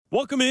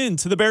Welcome in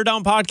to the Bear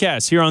Down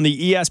Podcast here on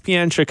the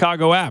ESPN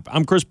Chicago app.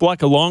 I'm Chris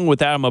Bleck along with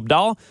Adam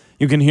Abdallah.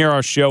 You can hear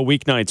our show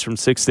weeknights from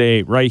 6 to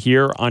 8 right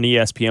here on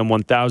ESPN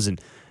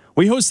 1000.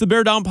 We host the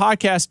Bear Down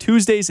Podcast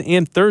Tuesdays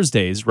and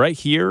Thursdays right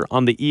here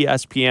on the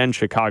ESPN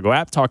Chicago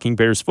app, talking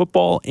Bears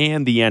football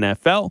and the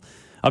NFL.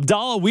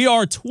 Abdallah, we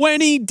are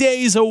 20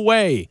 days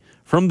away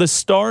from the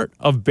start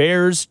of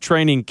Bears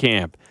training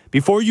camp.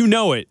 Before you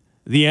know it,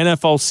 the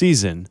NFL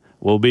season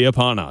will be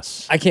upon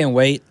us. I can't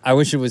wait. I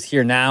wish it was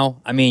here now.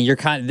 I mean,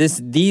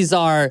 these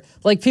are,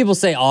 like people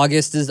say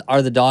August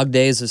are the dog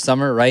days of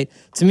summer, right?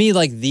 To me,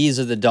 like, these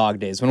are the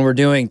dog days when we're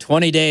doing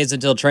 20 days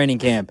until training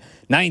camp,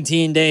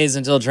 19 days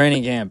until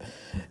training camp,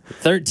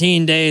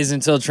 13 days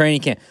until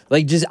training camp.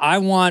 Like, just I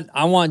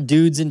want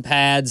dudes in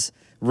pads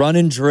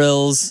running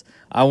drills.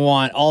 I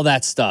want all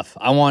that stuff.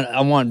 I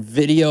want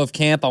video of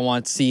camp. I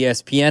want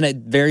CSPN at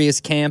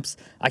various camps.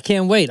 I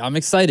can't wait. I'm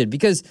excited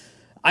because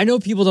I know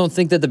people don't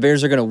think that the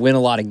Bears are going to win a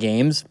lot of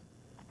games,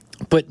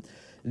 but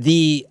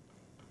the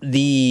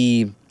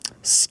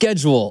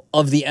schedule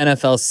of the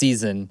NFL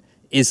season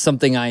is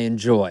something I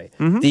enjoy.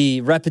 Mm-hmm.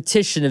 The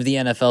repetition of the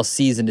NFL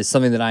season is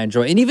something that I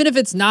enjoy. And even if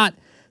it's not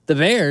the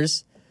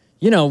Bears,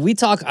 we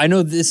talk, I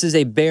know this is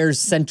a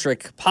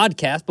Bears-centric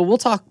podcast, but we'll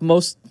talk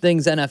most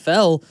things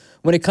NFL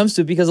when it comes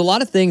to it because a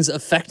lot of things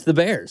affect the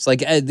Bears. Like,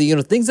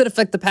 things that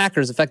affect the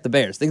Packers affect the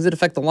Bears. Things that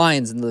affect the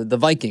Lions and the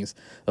Vikings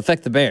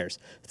affect the Bears.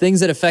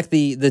 Things that affect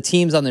the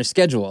teams on their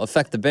schedule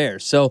affect the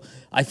Bears. So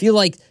I feel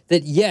like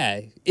that,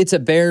 it's a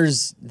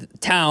Bears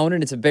town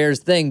and it's a Bears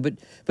thing,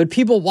 but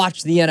people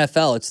watch the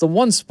NFL. It's the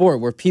one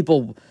sport where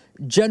people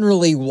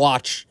generally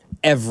watch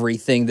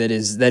everything that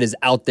is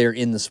out there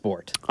in the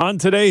sport. On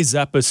today's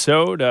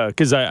episode,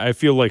 because I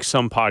feel like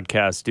some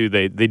podcasts do,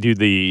 they do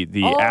the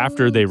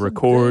after they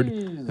record,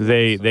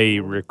 they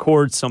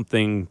record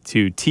something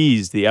to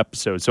tease the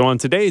episode. So on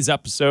today's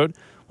episode,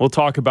 we'll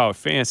talk about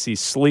fantasy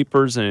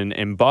sleepers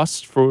and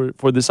busts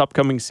for this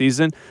upcoming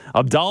season.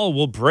 Abdallah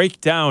will break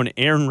down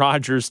Aaron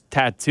Rodgers'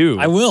 tattoo.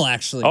 I will,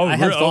 actually. I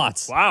have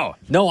thoughts. Wow.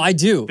 No, I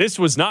do. This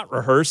was not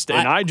rehearsed,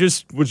 and I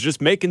was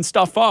just making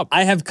stuff up.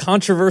 I have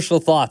controversial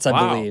thoughts,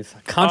 I believe.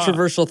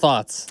 Controversial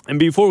thoughts. And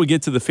before we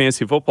get to the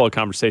fantasy football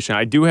conversation,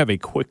 I do have a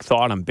quick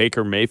thought on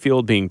Baker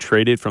Mayfield being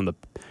traded from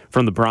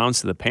the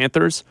Browns to the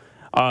Panthers.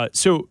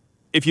 So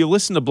if you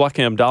listen to Bleck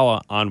and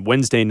Abdallah on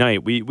Wednesday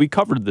night, we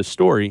covered the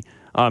story.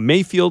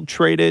 Mayfield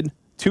traded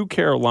to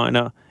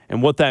Carolina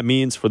and what that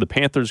means for the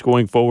Panthers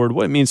going forward,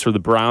 what it means for the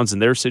Browns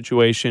and their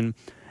situation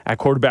at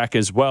quarterback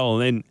as well.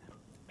 And then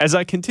as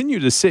I continue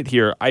to sit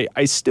here,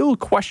 I still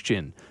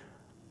question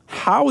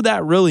how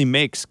that really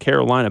makes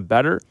Carolina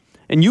better.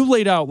 And you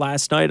laid out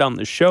last night on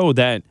the show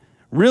that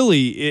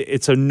really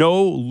it's a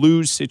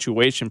no-lose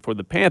situation for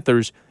the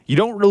Panthers. You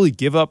don't really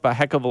give up a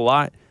heck of a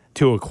lot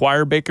to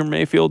acquire Baker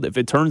Mayfield. If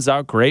it turns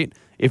out, great.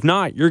 If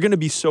not, you're going to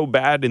be so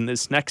bad in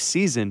this next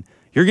season,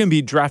 you're going to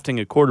be drafting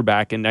a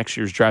quarterback in next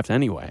year's draft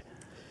anyway.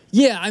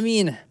 Yeah, I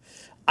mean,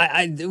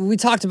 we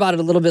talked about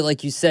it a little bit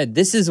like you said.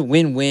 This is a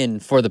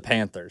win-win for the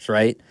Panthers,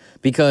 right?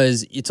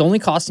 Because it's only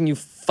costing you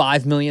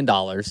 $5 million.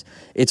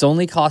 It's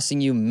only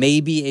costing you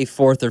maybe a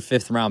 4th or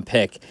 5th round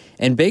pick.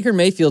 And Baker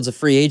Mayfield's a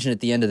free agent at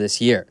the end of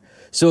this year.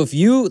 So if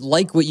you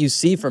like what you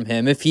see from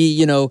him, if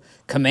he,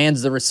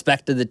 commands the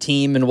respect of the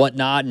team and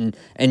whatnot,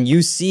 and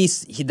you see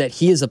that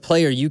he is a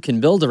player you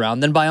can build around,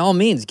 then by all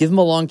means, give him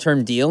a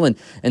long-term deal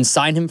and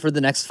sign him for the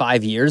next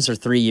 5 years or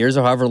 3 years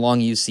or however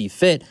long you see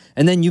fit,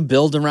 and then you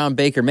build around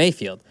Baker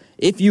Mayfield.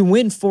 If you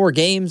win 4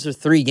 games or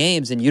 3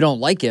 games and you don't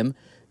like him,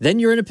 then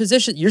you're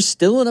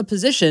still in a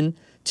position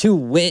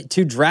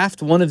to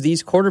draft one of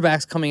these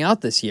quarterbacks coming out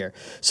this year.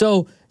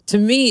 So to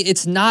me,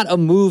 it's not a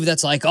move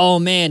that's like, oh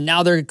man,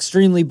 now they're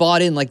extremely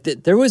bought in. Like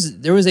there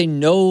was a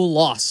no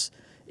loss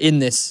in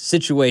this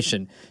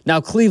situation. Now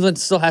Cleveland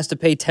still has to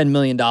pay $10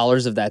 million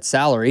of that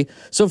salary.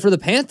 So for the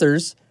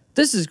Panthers,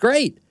 this is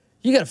great.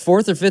 You got a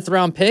 4th or 5th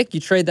round pick,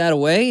 you trade that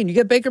away, and you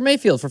get Baker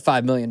Mayfield for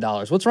 $5 million.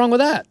 What's wrong with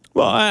that?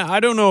 Well,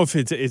 I don't know if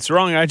it's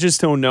wrong. I just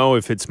don't know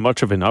if it's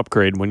much of an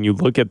upgrade when you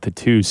look at the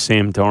two,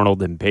 Sam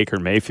Darnold and Baker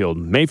Mayfield.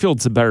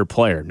 Mayfield's a better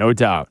player, no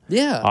doubt.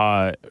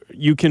 Yeah.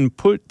 You can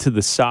put to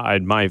the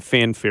side my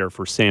fanfare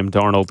for Sam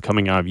Darnold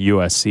coming out of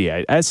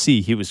USC. At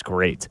SC, he was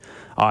great.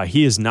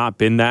 He has not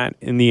been that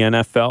in the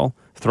NFL.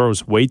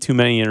 Throws way too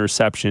many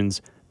interceptions,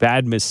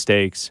 bad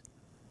mistakes,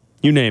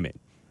 you name it.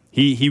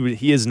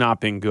 He has not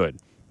been good.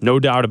 No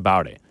doubt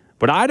about it.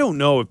 But I don't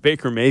know if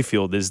Baker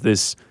Mayfield is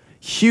this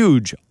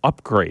huge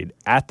upgrade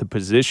at the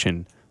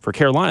position for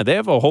Carolina. They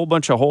have a whole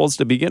bunch of holes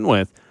to begin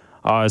with.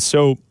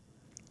 So,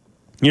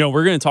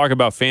 we're going to talk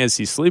about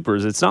fantasy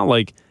sleepers. It's not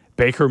like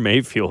Baker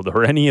Mayfield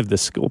or any of the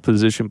skill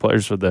position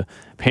players for the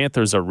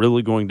Panthers are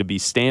really going to be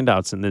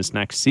standouts in this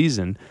next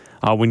season.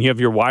 When you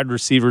have your wide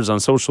receivers on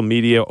social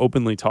media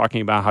openly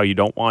talking about how you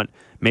don't want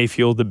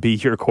Mayfield to be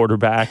your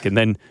quarterback, and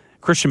then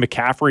Christian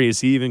McCaffrey, is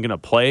he even going to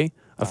play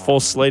a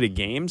full slate of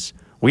games?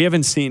 We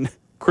haven't seen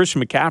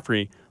Christian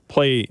McCaffrey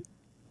play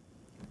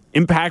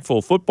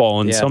impactful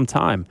football in some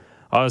time.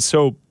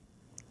 So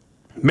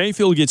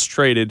Mayfield gets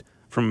traded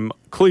from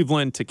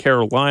Cleveland to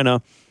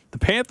Carolina. The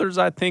Panthers,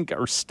 I think,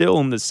 are still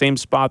in the same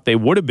spot they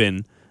would have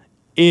been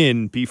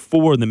in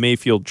before the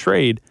Mayfield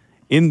trade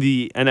in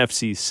the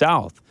NFC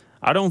South.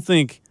 I don't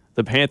think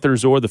the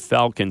Panthers or the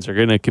Falcons are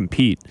going to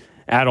compete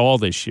at all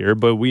this year,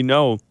 but we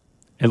know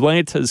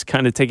Atlanta's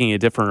kind of taking a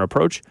different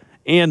approach,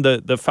 and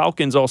the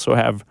Falcons also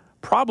have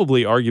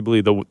probably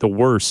arguably the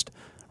worst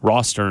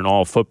roster in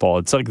all football.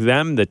 It's like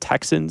them, the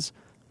Texans,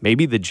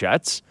 maybe the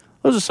Jets.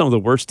 Those are some of the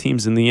worst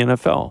teams in the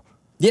NFL.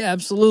 Yeah,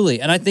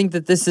 absolutely. And I think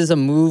that this is a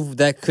move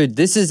that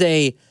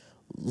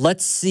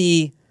let's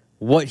see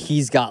what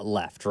he's got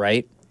left,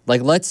 right?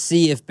 Like, let's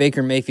see if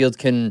Baker Mayfield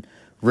can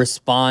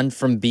respond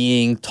from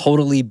being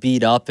totally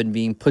beat up and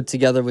being put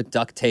together with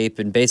duct tape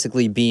and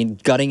basically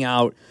gutting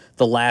out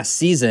the last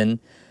season.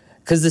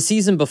 Because the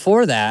season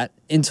before that,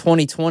 in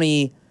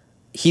 2020,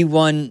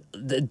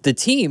 the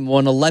team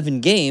won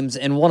 11 games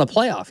and won a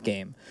playoff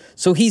game.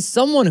 So he's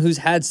someone who's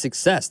had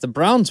success. The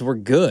Browns were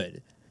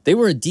good. They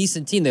were a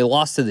decent team. They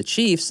lost to the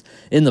Chiefs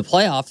in the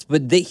playoffs,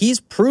 but he's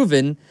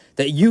proven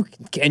that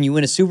can you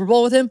win a Super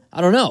Bowl with him?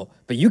 I don't know.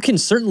 But you can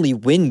certainly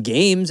win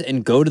games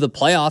and go to the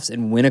playoffs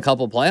and win a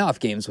couple playoff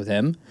games with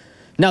him.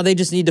 Now, they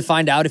just need to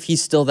find out if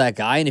he's still that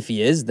guy, and if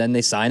he is, then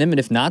they sign him, and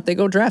if not, they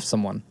go draft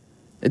someone.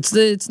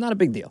 It's not a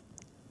big deal.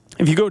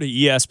 If you go to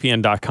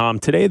ESPN.com,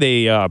 today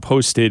they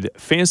posted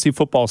fantasy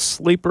football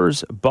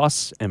sleepers,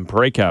 busts, and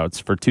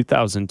breakouts for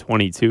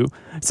 2022.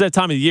 It's that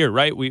time of the year,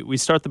 right? We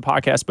start the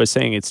podcast by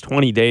saying it's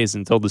 20 days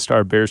until the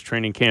start of Bears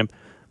training camp.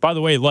 By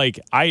the way,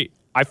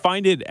 I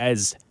find it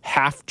as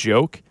half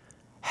joke,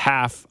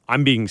 half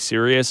I'm being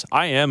serious.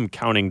 I am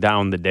counting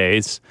down the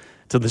days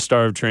to the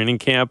start of training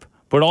camp.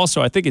 But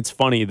also, I think it's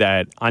funny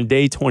that on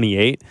day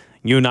 28,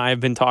 you and I have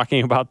been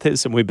talking about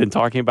this, and we've been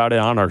talking about it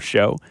on our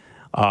show.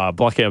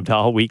 Block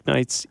Abdallah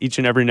weeknights, each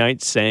and every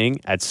night, saying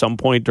at some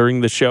point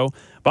during the show,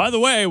 by the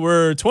way,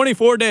 we're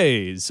 24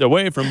 days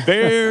away from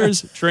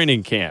Bears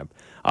training camp.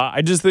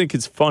 I just think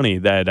it's funny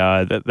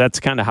that that's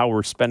kind of how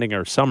we're spending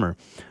our summer.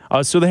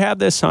 So they have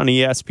this on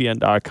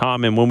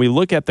ESPN.com, and when we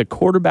look at the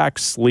quarterback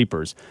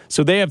sleepers,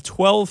 so they have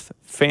 12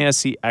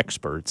 fantasy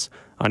experts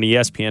on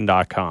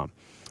ESPN.com.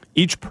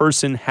 Each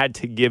person had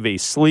to give a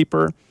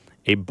sleeper,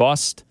 a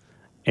bust,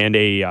 and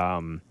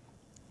a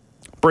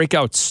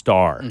breakout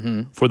star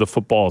for the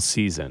football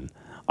season.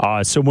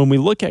 So when we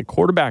look at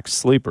quarterback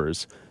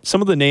sleepers,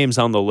 some of the names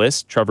on the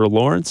list: Trevor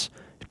Lawrence,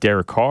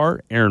 Derek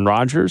Carr, Aaron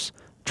Rodgers,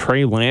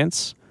 Trey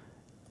Lance,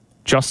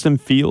 Justin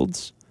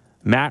Fields,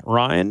 Matt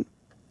Ryan.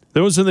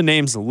 Those are the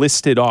names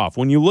listed off.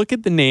 When you look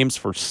at the names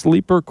for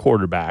sleeper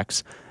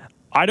quarterbacks,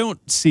 I don't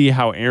see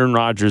how Aaron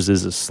Rodgers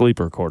is a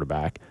sleeper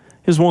quarterback.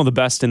 He's one of the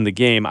best in the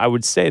game. I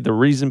would say the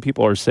reason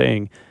people are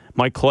saying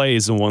Mike Clay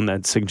is the one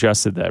that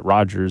suggested that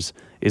Rodgers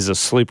is a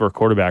sleeper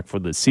quarterback for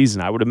the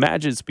season. I would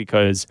imagine it's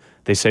because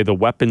they say the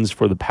weapons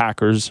for the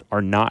Packers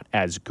are not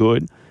as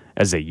good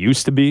as they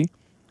used to be.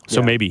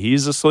 So maybe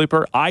he's a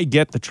sleeper. I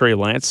get the Trey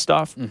Lance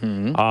stuff.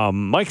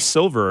 Mike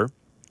Silver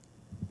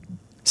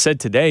said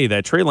today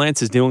that Trey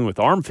Lance is dealing with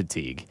arm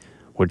fatigue,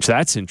 which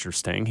that's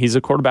interesting. He's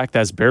a quarterback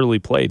that's barely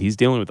played. He's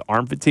dealing with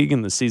arm fatigue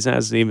and the season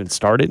hasn't even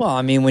started. Well,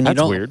 I mean, when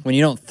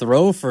you don't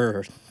throw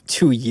for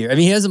 2 years, I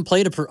mean, he hasn't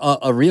played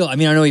a real. I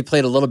mean, I know he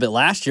played a little bit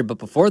last year, but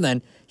before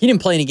then, he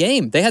didn't play any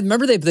game. They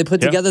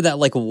put together that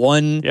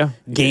one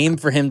game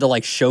for him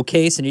to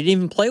showcase, and he didn't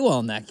even play well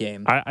in that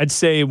game. I'd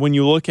say when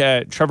you look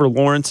at Trevor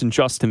Lawrence and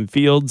Justin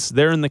Fields,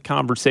 they're in the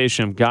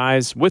conversation of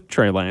guys with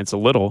Trey Lance a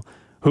little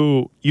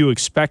who you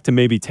expect to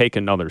maybe take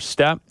another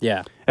step.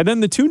 Yeah. And then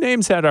the two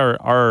names that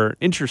are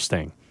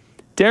interesting.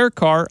 Derek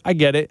Carr, I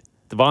get it.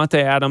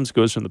 Devontae Adams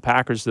goes from the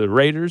Packers to the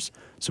Raiders.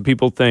 So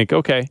people think,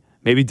 okay,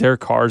 maybe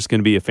Derek Carr is going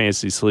to be a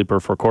fantasy sleeper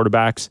for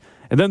quarterbacks.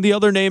 And then the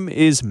other name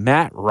is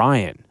Matt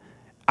Ryan.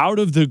 Out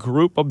of the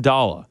group,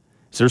 Abdallah,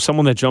 is there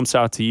someone that jumps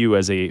out to you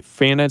as a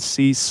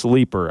fantasy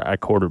sleeper at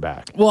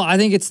quarterback? Well, I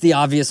think it's the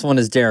obvious one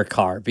is Derek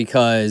Carr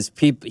because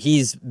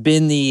he's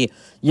been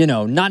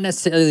not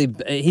necessarily,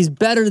 he's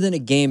better than a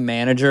game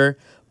manager,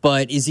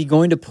 but is he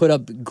going to put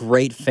up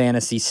great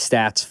fantasy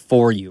stats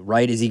for you,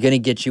 right? Is he going to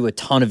get you a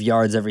ton of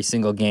yards every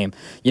single game?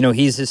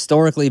 He's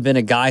historically been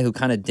a guy who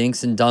kind of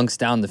dinks and dunks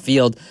down the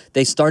field.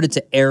 They started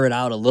to air it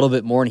out a little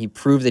bit more, and he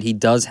proved that he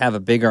does have a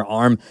bigger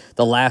arm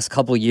the last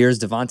couple years.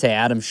 Devontae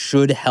Adams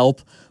should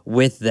help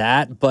with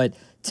that, but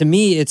to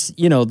me, it's,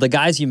 the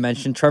guys you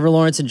mentioned, Trevor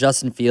Lawrence and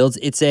Justin Fields,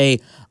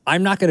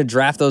 I'm not going to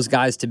draft those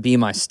guys to be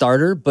my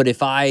starter, but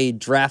if I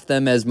draft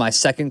them as my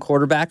second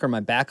quarterback or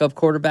my backup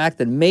quarterback,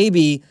 then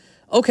maybe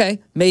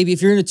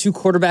if you're in a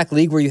 2-quarterback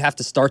league where you have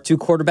to start 2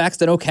 quarterbacks,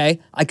 then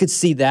okay, I could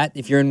see that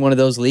if you're in one of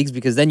those leagues,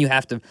 because then you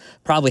have to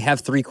probably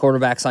have 3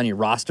 quarterbacks on your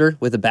roster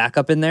with a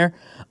backup in there.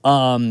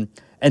 And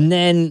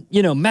then,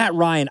 Matt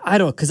Ryan,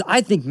 because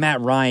I think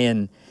Matt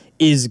Ryan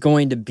is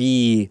going to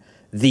be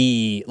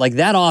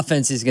that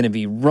offense is going to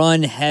be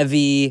run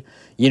heavy,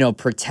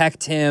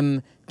 protect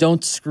him,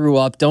 don't screw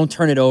up, don't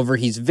turn it over.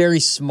 He's very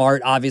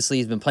smart. Obviously,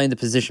 he's been playing the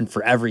position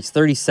forever. He's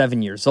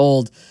 37 years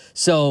old.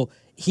 So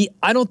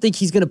I don't think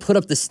he's going to put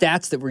up the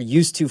stats that we're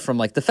used to from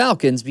like the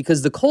Falcons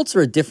because the Colts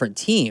are a different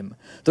team.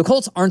 The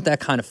Colts aren't that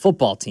kind of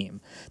football team.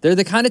 They're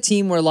the kind of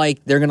team where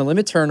like they're going to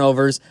limit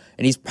turnovers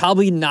and he's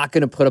probably not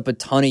going to put up a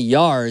ton of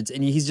yards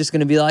and he's just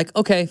going to be like,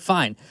 okay,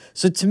 fine.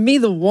 So to me,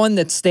 the one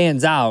that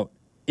stands out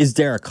is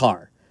Derek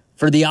Carr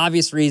for the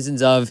obvious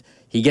reasons of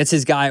he gets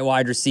his guy at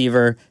wide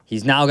receiver.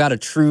 He's now got a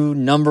true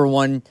number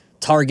one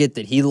target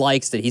that he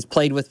likes, that he's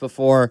played with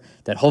before,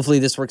 that hopefully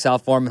this works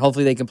out for him and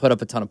hopefully they can put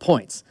up a ton of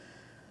points.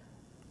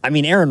 I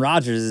mean, Aaron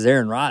Rodgers is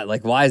Aaron Rodgers.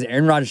 Like, why is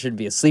Aaron Rodgers should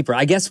be a sleeper?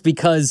 I guess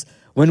because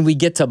when we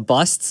get to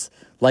busts,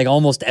 like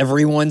almost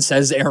everyone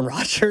says Aaron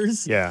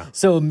Rodgers. Yeah.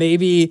 So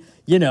maybe,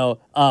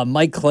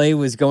 Mike Clay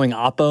was going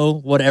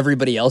oppo what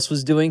everybody else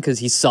was doing because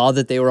he saw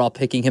that they were all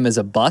picking him as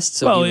a bust.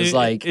 So he was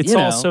like, it's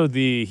also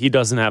he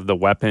doesn't have the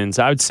weapons.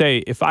 I would say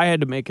if I had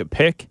to make a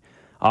pick,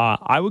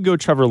 I would go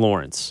Trevor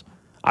Lawrence.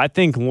 I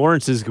think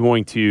Lawrence is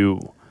going to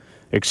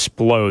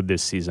explode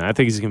this season. I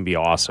think he's going to be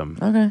awesome.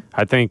 Okay.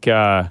 I think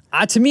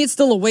to me, it's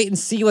still a wait and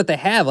see what they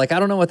have. Like, I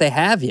don't know what they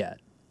have yet.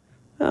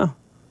 Oh,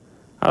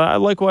 I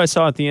like what I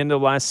saw at the end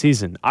of last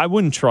season. I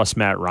wouldn't trust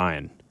Matt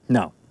Ryan.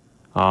 No.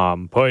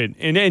 But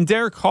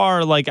Derek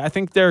Carr, like I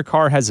think Derek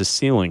Carr has a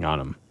ceiling on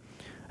him.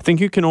 I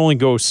think you can only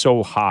go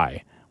so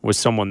high with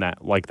someone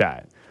like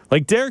that.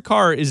 Like Derek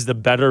Carr is the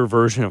better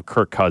version of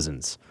Kirk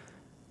Cousins.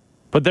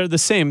 But they're the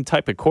same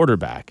type of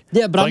quarterback.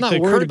 Yeah, but I'm not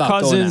worried Kirk about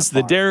Cousins, going that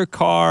far. the Derek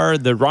Carr,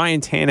 the Ryan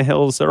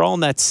Tannehills, they're all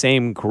in that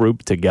same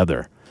group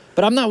together.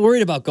 But I'm not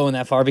worried about going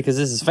that far because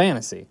this is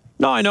fantasy.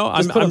 No, I know.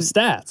 Just put up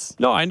stats.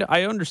 No,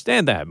 I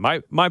understand that.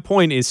 My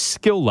point is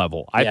skill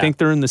level. I think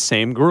they're in the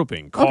same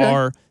grouping.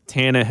 Carr,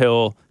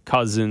 Tannehill,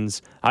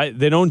 Cousins.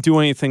 They don't do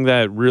anything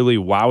that really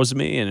wows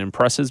me and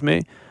impresses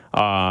me.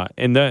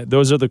 And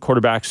those are the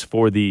quarterbacks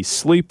for the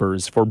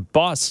sleepers. For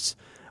busts,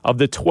 of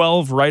the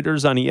 12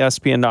 writers on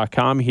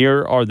ESPN.com,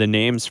 here are the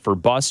names for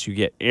busts. You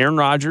get Aaron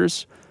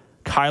Rodgers,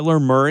 Kyler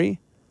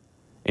Murray,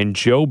 and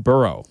Joe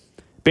Burrow.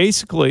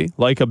 Basically,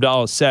 like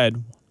Abdallah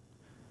said,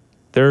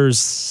 there's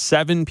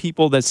 7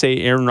 people that say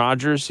Aaron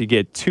Rodgers. You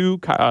get 3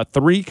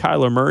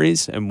 Kyler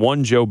Murrays and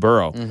 1 Joe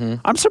Burrow. Mm-hmm.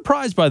 I'm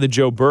surprised by the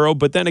Joe Burrow,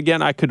 but then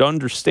again, I could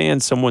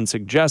understand someone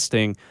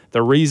suggesting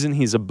the reason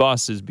he's a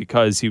bust is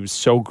because he was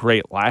so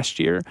great last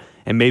year,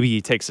 and maybe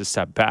he takes a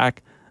step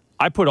back.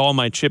 I put all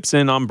my chips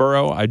in on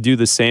Burrow. I do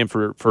the same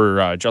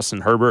for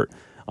Justin Herbert.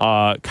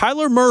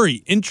 Kyler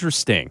Murray,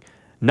 interesting.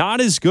 Not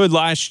as good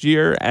last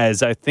year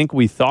as I think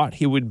we thought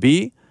he would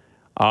be.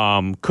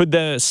 Could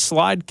the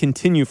slide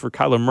continue for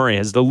Kyler Murray?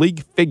 Has the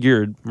league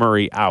figured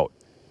Murray out?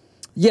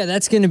 Yeah,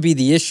 that's going to be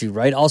the issue,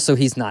 right? Also,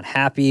 he's not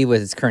happy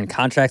with his current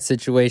contract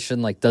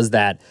situation. Like, does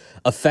that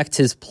affect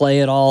his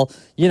play at all?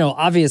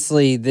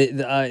 Obviously,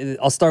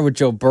 I'll start with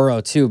Joe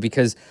Burrow, too,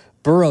 because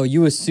Burrow,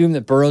 you assume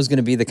that Burrow's going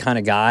to be the kind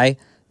of guy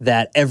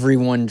that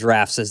everyone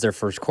drafts as their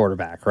first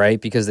quarterback,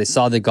 right? Because they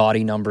saw the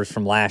gaudy numbers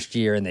from last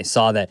year and they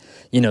saw that,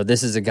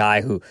 this is a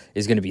guy who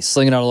is going to be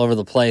slinging it all over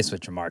the place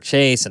with Jamar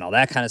Chase and all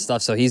that kind of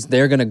stuff. So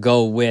they're going to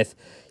go with,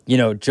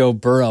 Joe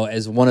Burrow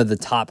as one of the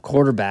top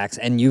quarterbacks,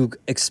 and you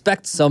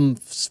expect some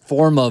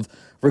form of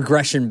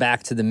regression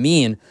back to the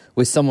mean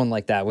with someone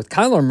like that. With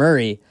Kyler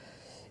Murray,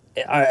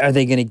 are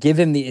they going to give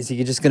him is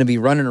he just going to be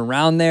running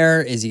around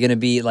there? Is he going to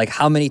be like,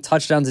 how many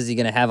touchdowns is he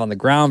going to have on the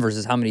ground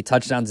versus how many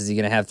touchdowns is he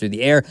going to have through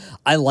the air?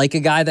 I like a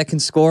guy that can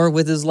score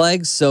with his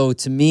legs. So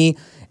to me,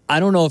 I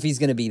don't know if he's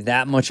going to be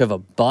that much of a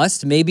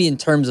bust. Maybe in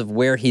terms of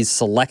where he's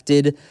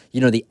selected,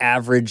 the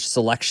average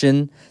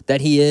selection that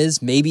he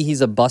is, maybe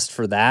he's a bust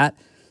for that.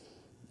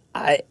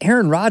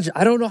 Aaron Rodgers,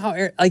 I don't know how,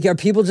 are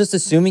people just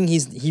assuming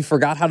he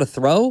forgot how to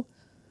throw?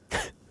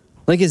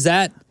 Like, is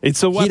that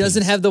it's a weapons. He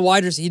doesn't have the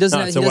wide receiver. He doesn't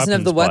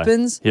have the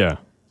weapons. Yeah.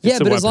 Yeah,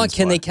 but as long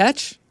can they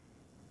catch?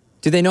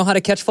 Do they know how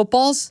to catch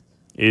footballs?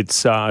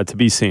 It's to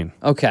be seen.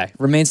 Okay,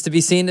 remains to be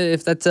seen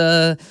if that's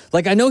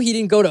I know he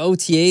didn't go to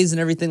OTAs and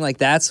everything like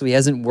that, so he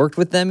hasn't worked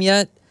with them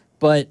yet.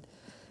 But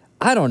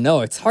I don't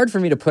know. It's hard for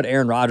me to put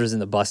Aaron Rodgers in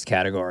the bust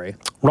category.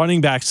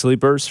 Running back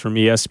sleepers from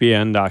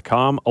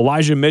ESPN.com: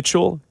 Elijah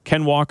Mitchell,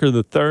 Ken Walker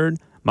III,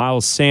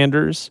 Miles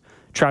Sanders,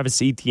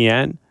 Travis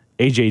Etienne,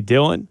 A.J.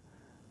 Dillon,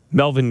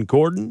 Melvin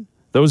Gordon.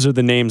 Those are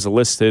the names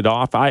listed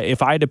off.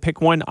 If I had to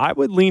pick one, I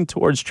would lean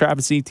towards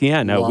Travis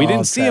Etienne. Now, we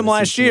didn't see him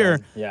last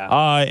year.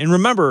 Yeah. And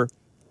remember,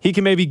 he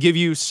can maybe give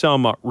you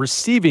some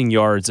receiving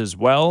yards as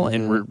well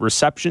and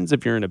receptions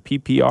if you're in a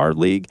PPR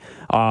league.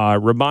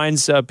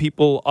 Reminds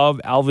people of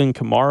Alvin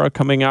Kamara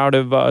coming out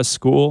of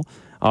school,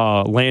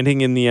 landing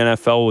in the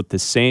NFL with the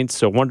Saints.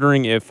 So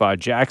wondering if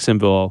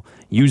Jacksonville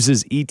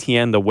uses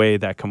ETN the way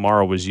that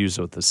Kamara was used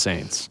with the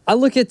Saints. I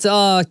look at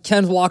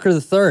Ken Walker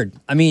III.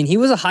 I mean, he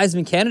was a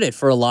Heisman candidate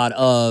for a lot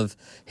of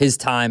his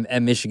time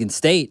at Michigan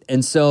State.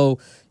 And so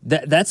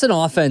that's an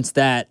offense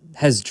that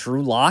has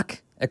Drew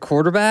Lock at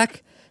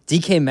quarterback.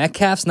 DK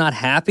Metcalf's not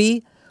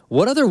happy.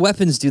 What other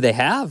weapons do they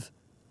have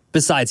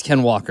besides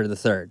Ken Walker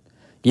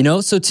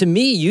III? So to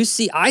me,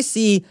 I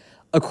see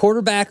a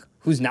quarterback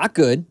who's not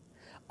good.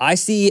 I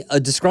see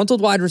a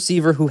disgruntled wide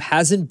receiver who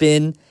hasn't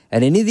been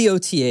at any of the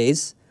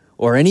OTAs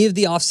or any of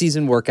the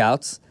offseason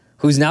workouts,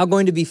 who's now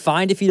going to be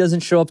fined if he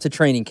doesn't show up to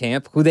training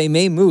camp, who they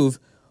may move.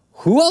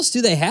 Who else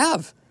do they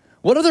have?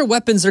 What other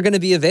weapons are going to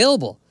be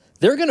available?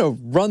 They're going to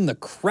run the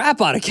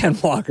crap out of Ken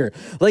Walker.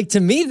 Like, to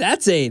me,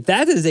 that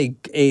is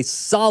a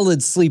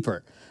solid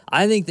sleeper.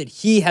 I think that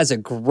he has a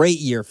great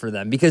year for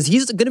them because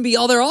he's going to be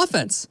all their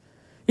offense.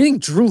 You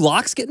think Drew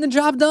Lock's getting the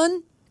job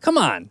done? Come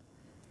on.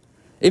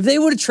 If they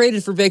would have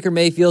traded for Baker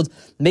Mayfield,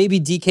 maybe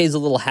DK's a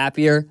little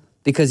happier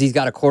because he's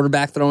got a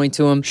quarterback throwing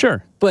to him.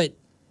 Sure. But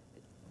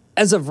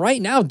as of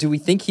right now, do we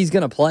think he's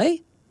going to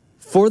play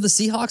for the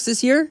Seahawks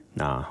this year?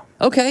 Nah.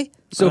 Okay.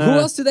 So who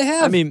else do they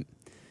have? I mean,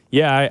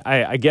 yeah,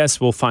 I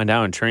guess we'll find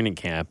out in training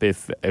camp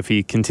if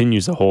he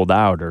continues to hold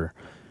out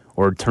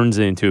or turns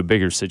it into a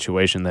bigger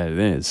situation than it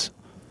is.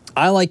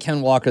 I like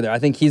Ken Walker there. I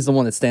think he's the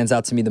one that stands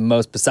out to me the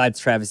most besides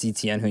Travis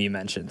Etienne, who you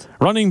mentioned.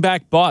 Running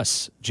back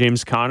bus,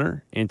 James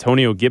Conner,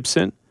 Antonio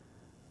Gibson,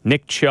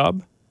 Nick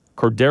Chubb,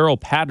 Cordero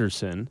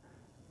Patterson,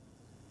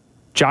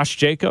 Josh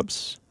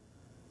Jacobs,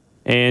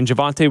 and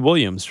Javonte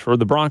Williams for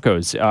the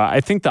Broncos.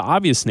 I think the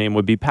obvious name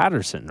would be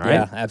Patterson, right?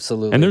 Yeah,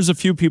 absolutely. And there's a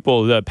few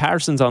people.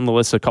 Patterson's on the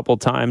list a couple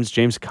times.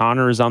 James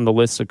Conner is on the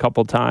list a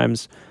couple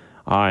times.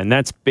 And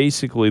that's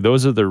basically,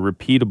 those are the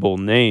repeatable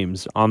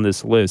names on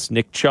this list.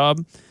 Nick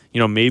Chubb,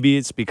 maybe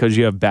it's because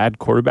you have bad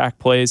quarterback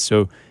plays,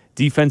 so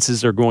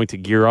defenses are going to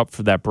gear up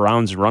for that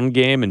Browns run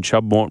game, and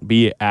Chubb won't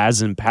be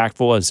as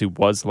impactful as he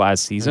was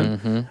last season.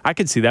 Mm-hmm. I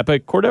could see that,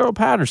 but Cordero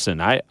Patterson,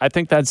 I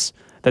think that's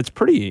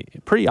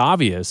pretty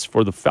obvious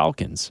for the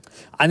Falcons.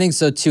 I think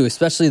so too,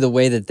 especially the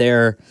way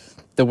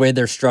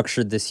they're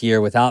structured this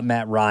year without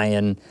Matt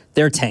Ryan.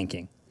 They're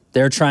tanking.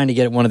 They're trying to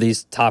get one of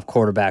these top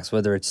quarterbacks,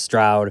 whether it's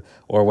Stroud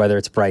or whether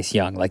it's Bryce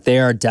Young. Like, they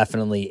are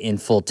definitely in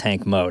full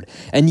tank mode.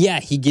 And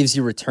yeah, he gives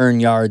you return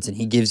yards and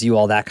he gives you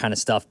all that kind of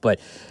stuff. But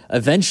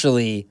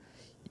eventually,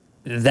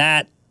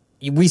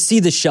 we see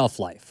the shelf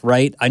life,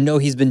 right? I know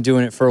he's been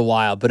doing it for a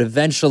while, but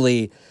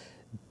eventually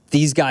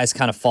these guys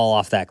kind of fall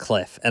off that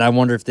cliff. And I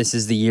wonder if this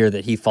is the year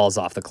that he falls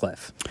off the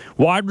cliff.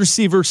 Wide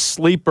receiver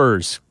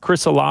sleepers,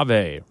 Chris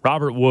Olave,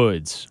 Robert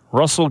Woods,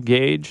 Russell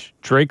Gage,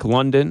 Drake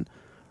London,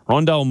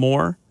 Rondell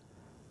Moore,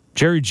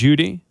 Jerry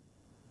Jeudy,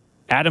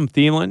 Adam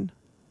Thielen,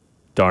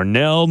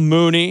 Darnell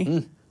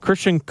Mooney,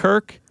 Christian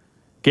Kirk,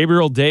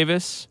 Gabriel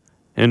Davis,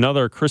 and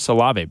another Chris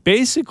Olave.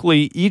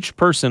 Basically, each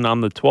person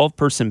on the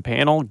 12-person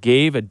panel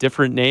gave a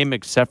different name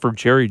except for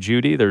Jerry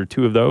Jeudy. There are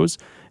two of those.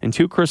 And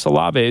two Chris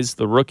Olaves,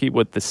 the rookie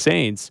with the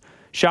Saints.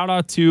 Shout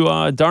out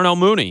to Darnell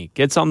Mooney.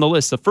 Gets on the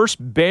list. The first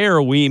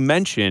Bear we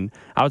mentioned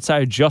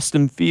outside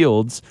Justin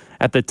Fields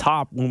at the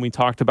top when we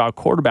talked about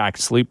quarterback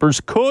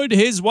sleepers. Could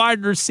his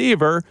wide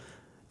receiver,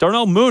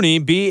 Darnell Mooney,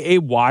 be a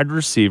wide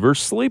receiver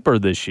sleeper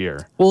this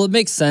year? Well, it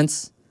makes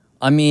sense.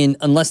 I mean,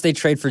 unless they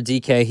trade for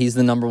DK, he's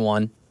the number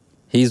one.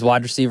 He's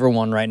wide receiver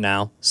one right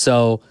now.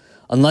 So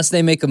unless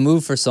they make a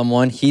move for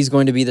someone, he's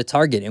going to be the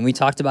target. And we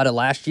talked about it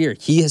last year.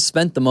 He has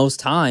spent the most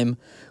time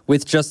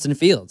with Justin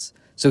Fields.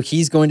 So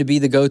he's going to be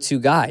the go-to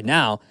guy.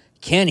 Now,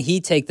 can he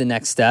take the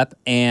next step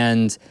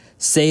and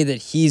say that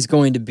he's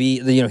going to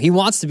be, he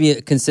wants to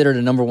be considered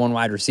a number one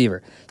wide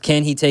receiver.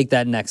 Can he take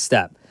that next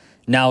step?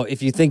 Now,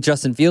 if you think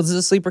Justin Fields is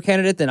a sleeper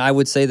candidate, then I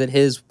would say that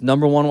his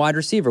number one wide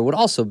receiver would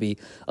also be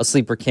a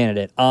sleeper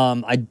candidate.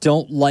 I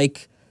don't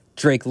like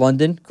Drake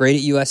London, great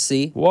at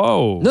USC.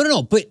 Whoa.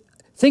 No. But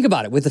think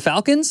about it. With the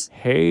Falcons?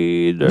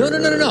 Hater.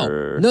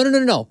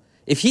 No.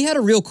 If he had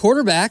a real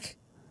quarterback,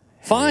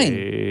 fine.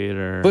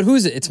 Hater. But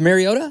who's it? It's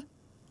Mariota?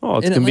 Oh,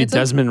 it's going to be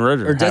Desmond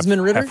Ridder. Or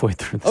Desmond Ridder? Halfway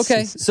through the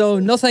Okay, season. so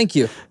no thank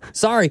you.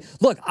 Sorry.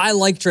 Look, I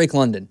like Drake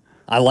London.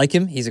 I like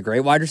him. He's a great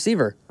wide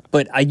receiver.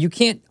 But he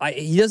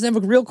doesn't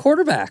have a real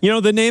quarterback.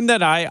 The name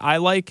that I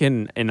like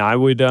and I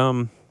would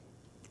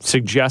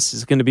suggest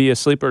is going to be a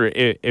sleeper,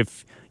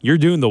 if you're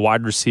doing the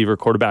wide receiver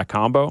quarterback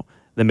combo,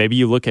 then maybe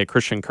you look at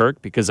Christian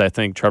Kirk, because I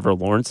think Trevor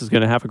Lawrence is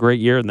going to have a great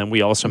year. And then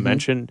we also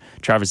mentioned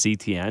Travis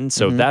Etienne.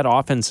 So that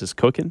offense is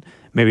cooking.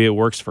 Maybe it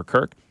works for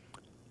Kirk.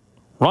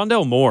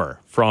 Rondell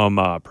Moore from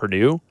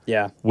Purdue,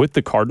 with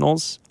the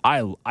Cardinals,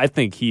 I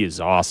think he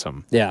is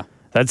awesome. Yeah.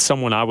 That's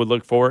someone I would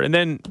look for. And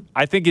then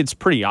I think it's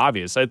pretty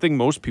obvious. I think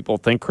most people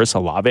think Chris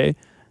Olave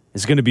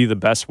is going to be the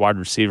best wide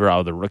receiver out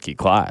of the rookie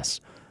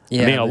class.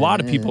 Yeah, I mean, a lot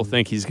of people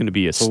think he's going to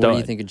be a stud. What do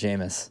you think of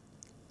Jameis?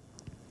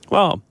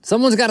 Well,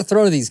 someone's got to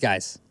throw to these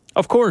guys.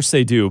 Of course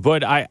they do,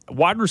 but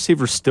wide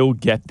receivers still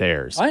get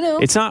theirs. I know.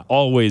 It's not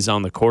always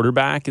on the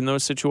quarterback in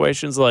those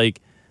situations. Like,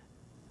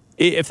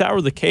 if that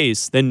were the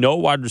case, then no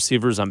wide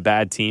receivers on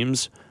bad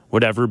teams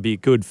would ever be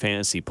good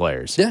fantasy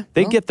players. Yeah.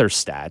 They get their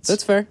stats.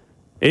 That's fair.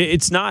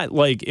 It's not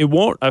like it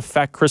won't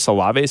affect Chris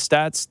Olave's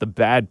stats, the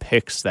bad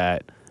picks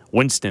that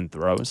Winston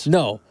throws.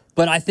 No,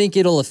 but I think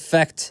it'll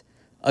affect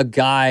a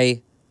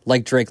guy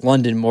like Drake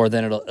London more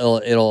than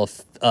it'll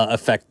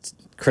affect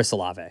Chris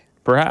Olave.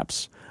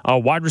 Perhaps.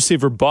 Wide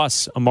receiver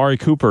bus, Amari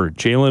Cooper,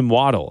 Jalen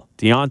Waddle,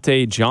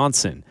 Deontay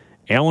Johnson,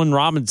 Allen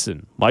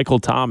Robinson, Michael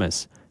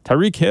Thomas,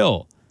 Tyreek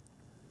Hill,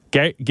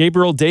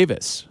 Gabriel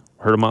Davis,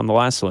 heard him on the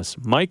last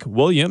list, Mike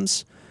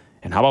Williams,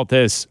 and how about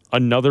this?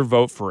 Another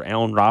vote for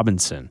Allen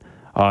Robinson.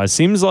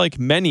 Seems like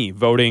many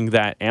voting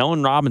that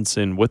Allen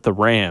Robinson with the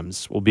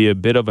Rams will be a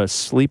bit of a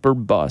sleeper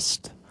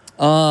bust.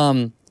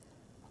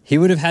 He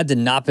would have had to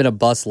not been a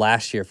bust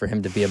last year for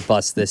him to be a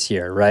bust this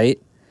year,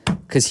 right?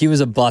 Because he was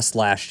a bust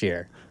last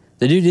year.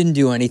 The dude didn't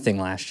do anything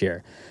last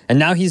year. And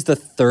now he's the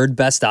third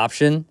best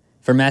option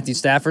for Matthew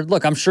Stafford.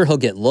 Look, I'm sure he'll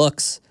get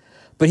looks,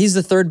 but he's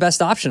the third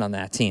best option on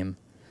that team.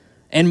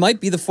 And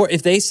might be the fourth.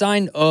 If they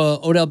sign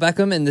Odell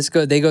Beckham and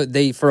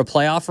they for a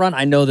playoff run,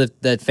 I know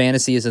that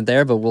fantasy isn't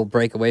there, but we'll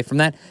break away from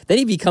that. Then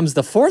he becomes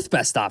the fourth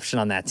best option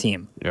on that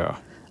team. Yeah.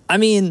 I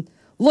mean,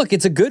 look,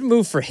 it's a good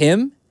move for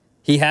him.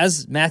 He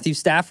has Matthew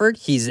Stafford.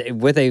 He's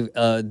with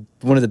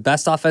one of the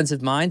best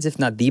offensive minds, if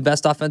not the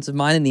best offensive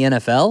mind in the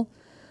NFL.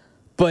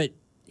 But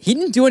he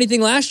didn't do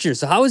anything last year,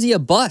 so how is he a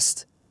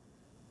bust?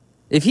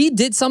 If he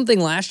did something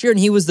last year and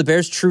he was the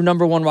Bears' true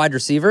number one wide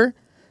receiver,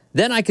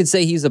 then I could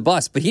say he's a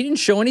bust. But he didn't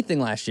show anything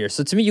last year.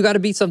 So to me, you got to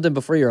beat something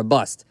before you're a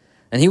bust.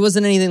 And he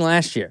wasn't anything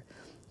last year.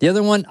 The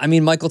other one, I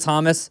mean, Michael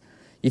Thomas.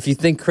 If you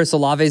think Chris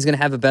Olave is going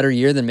to have a better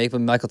year, then maybe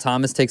Michael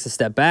Thomas takes a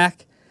step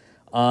back.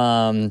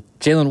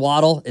 Jalen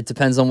Waddle, it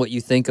depends on what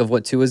you think of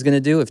what Tua's going to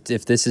do.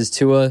 If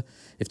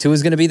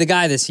Tua's going to be the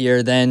guy this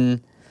year,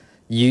 then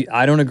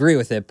I don't agree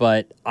with it.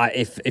 But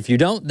if you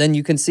don't, then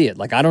you can see it.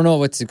 Like, I don't know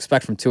what to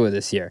expect from Tua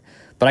this year,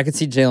 but I could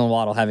see Jalen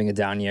Waddle having a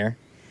down year.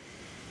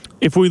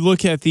 If we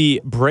look at the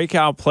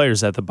breakout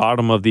players at the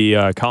bottom of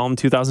the column,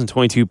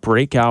 2022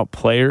 breakout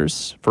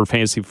players for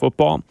fantasy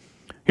football,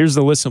 here's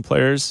the list of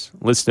players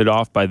listed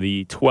off by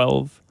the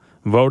 12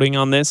 voting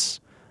on this.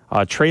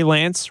 Trey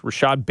Lance,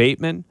 Rashad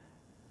Bateman,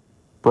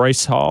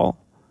 Bryce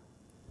Hall,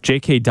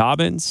 J.K.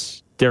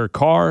 Dobbins, Derek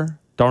Carr,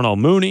 Darnell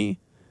Mooney,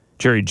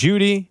 Jerry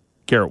Jeudy,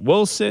 Garrett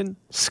Wilson,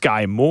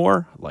 Sky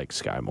Moore,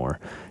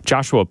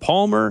 Joshua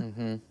Palmer,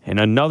 and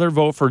another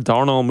vote for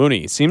Darnell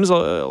Mooney. Seems a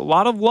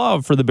lot of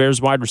love for the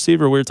Bears wide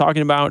receiver. We were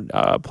talking about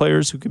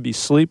players who could be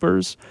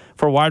sleepers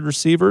for wide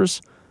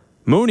receivers.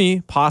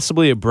 Mooney,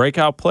 possibly a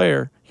breakout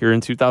player here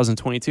in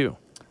 2022.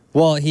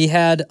 Well, he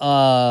had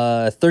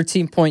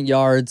 13.0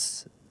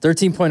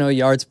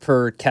 yards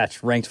per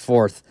catch, ranked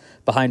fourth,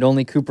 behind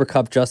only Cooper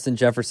Kupp, Justin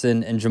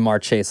Jefferson, and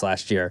Jamar Chase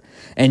last year.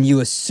 And you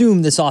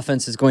assume this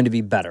offense is going to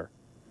be better,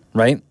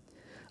 right?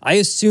 I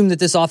assume that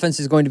this offense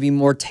is going to be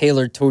more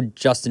tailored toward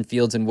Justin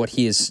Fields and what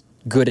he is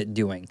good at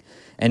doing.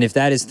 And if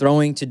that is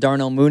throwing to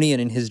Darnell Mooney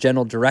and in his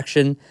general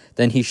direction,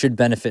 then he should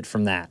benefit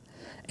from that.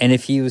 And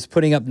if he was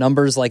putting up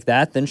numbers like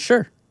that, then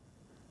sure.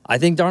 I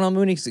think Darnell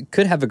Mooney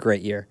could have a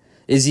great year.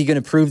 Is he going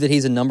to prove that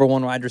he's a number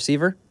one wide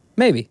receiver?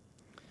 Maybe.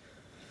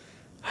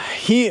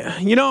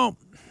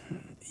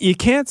 You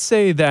can't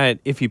say that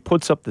if he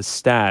puts up the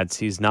stats,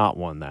 he's not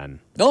one then.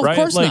 No, right? Of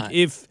course not.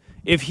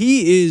 If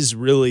he is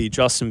really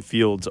Justin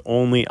Fields'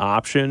 only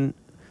option,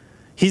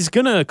 he's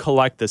going to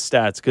collect the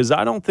stats because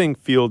I don't think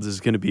Fields is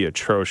going to be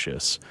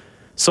atrocious.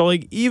 So,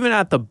 even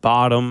at the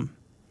bottom,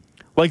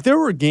 there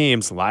were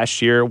games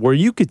last year where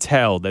you could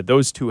tell that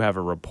those two have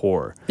a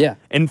rapport. Yeah.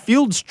 And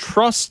Fields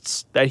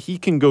trusts that he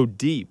can go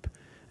deep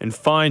and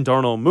find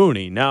Darnell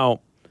Mooney. Now,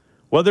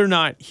 whether or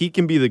not he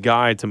can be the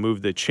guy to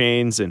move the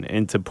chains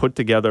and to put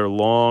together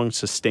long,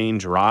 sustained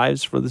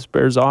drives for this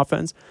Bears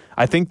offense,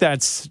 I think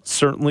that's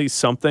certainly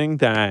something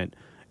that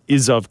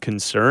is of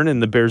concern,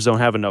 and the Bears don't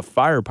have enough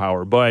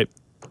firepower. But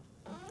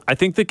I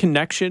think the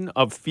connection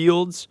of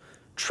Fields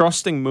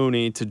trusting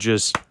Mooney to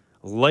just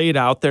lay it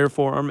out there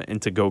for him and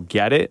to go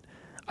get it,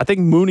 I think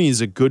Mooney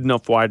is a good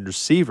enough wide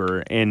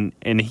receiver, and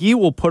he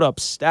will put up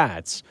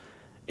stats.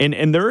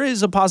 And there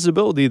is a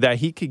possibility that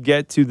he could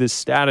get to this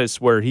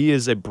status where he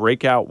is a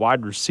breakout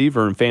wide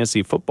receiver in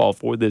fantasy football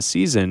for this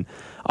season.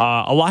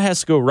 A lot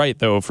has to go right,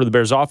 though, for the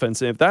Bears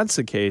offense. And if that's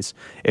the case,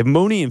 if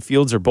Mooney and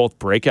Fields are both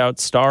breakout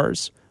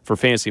stars for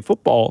fantasy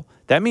football,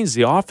 that means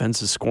the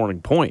offense is scoring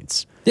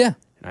points. Yeah.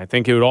 And I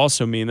think it would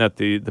also mean that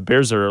the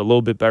Bears are a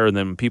little bit better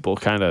than people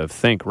kind of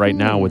think right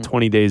now with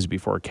 20 days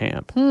before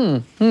camp.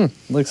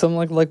 Like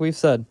something like we've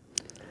said.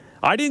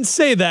 I didn't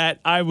say that.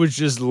 I was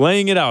just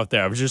laying it out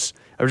there. I was just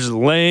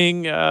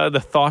laying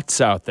the thoughts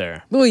out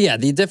there. Well, yeah,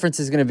 the difference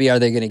is going to be, are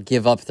they going to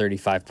give up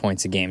 35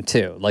 points a game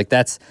too?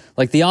 That's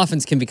the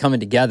offense can be coming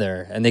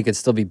together and they could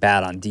still be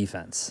bad on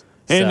defense.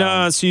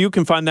 And so you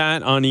can find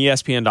that on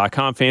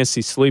ESPN.com,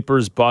 Fantasy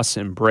Sleepers, Busts,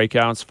 and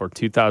Breakouts for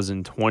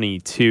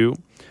 2022.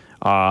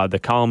 The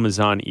column is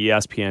on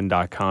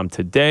ESPN.com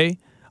today.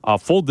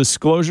 Full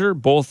disclosure,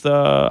 both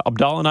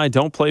Abdallah and I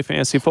don't play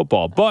fantasy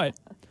football, but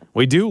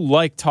we do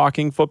like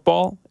talking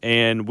football,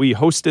 and we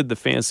hosted the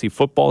Fantasy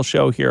Football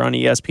Show here on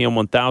ESPN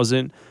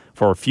 1000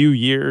 for a few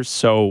years,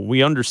 so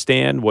we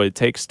understand what it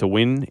takes to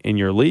win in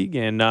your league,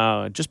 and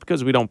just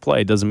because we don't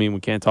play doesn't mean we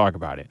can't talk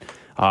about it.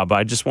 But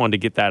I just wanted to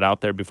get that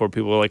out there before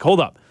people are like, hold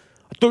up,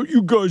 I thought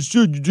you guys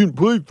said you didn't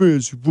play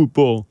fantasy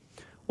football.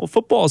 Well,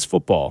 football is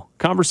football.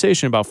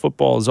 Conversation about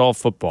football is all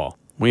football.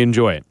 We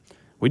enjoy it.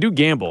 We do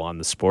gamble on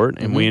the sport,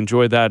 and we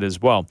enjoy that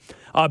as well.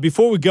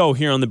 Before we go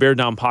here on the Bear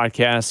Down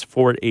Podcast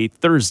for a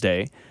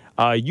Thursday,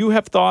 you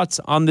have thoughts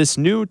on this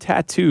new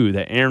tattoo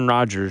that Aaron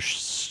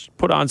Rodgers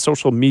put on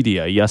social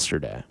media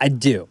yesterday. I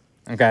do,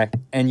 okay?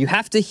 And you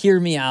have to hear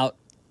me out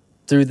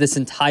through this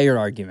entire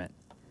argument.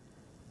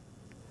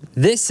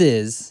 This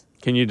is...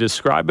 Can you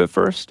describe it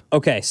first?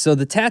 Okay, so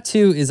the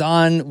tattoo is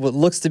on what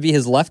looks to be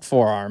his left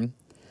forearm.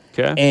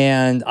 Okay.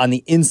 And on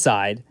the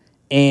inside.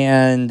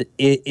 And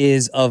it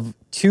is of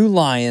two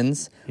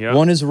lions. Yep.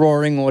 One is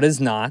roaring, one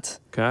is not.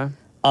 Okay.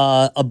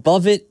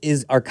 Above it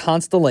are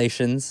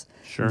constellations.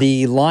 Sure.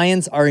 The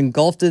lions are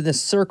engulfed in a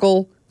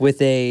circle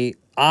with a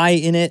eye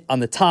in it on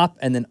the top,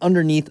 and then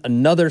underneath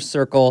another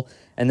circle,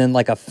 and then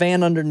like a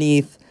fan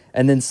underneath,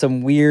 and then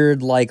some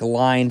weird like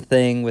line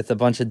thing with a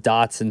bunch of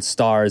dots and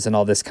stars and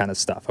all this kind of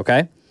stuff,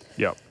 okay?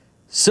 Yep.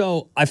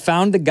 So I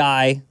found the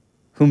guy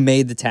who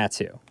made the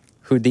tattoo,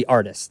 the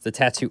artist, the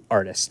tattoo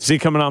artist. Is he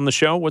coming on the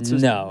show? What's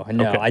his No,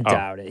 name? Okay. I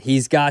doubt it.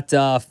 He's got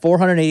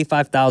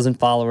 485,000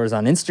 followers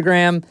on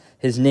Instagram.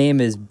 His name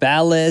is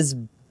Balez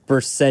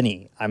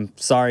Berseni. I'm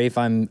sorry if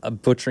I'm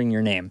butchering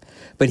your name,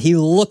 but he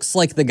looks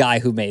like the guy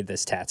who made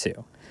this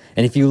tattoo.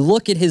 And if you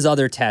look at his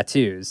other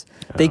tattoos,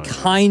 they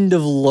kind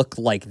of look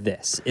like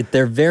this.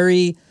 They're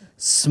very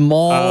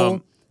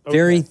small,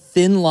 very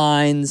thin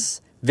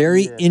lines,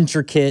 very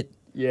intricate.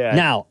 Yeah.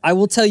 Now, I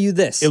will tell you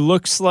this. It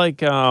looks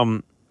like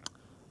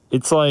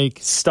it's like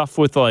stuff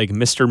with like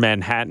Mr.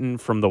 Manhattan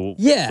from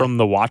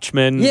the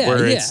Watchmen,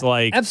 where it's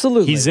like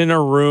absolutely he's in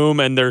a room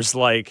and there's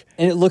like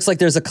and it looks like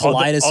there's a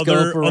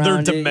kaleidoscope around other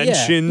it.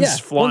 dimensions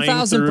flying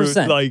 1000%.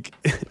 through, like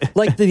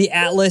like the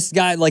Atlas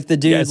guy, like the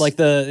dude, Yes. like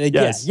the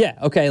Yes.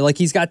 okay, like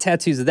he's got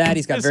tattoos of that.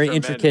 He's got very Mr.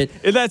 intricate.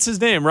 And that's his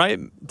name, right?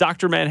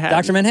 Dr. Manhattan.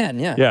 Dr.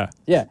 Manhattan,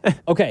 yeah.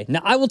 Okay, now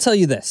I will tell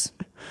you this.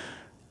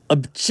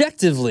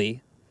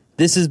 Objectively,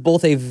 this is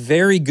both a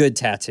very good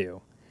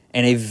tattoo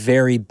and a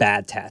very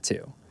bad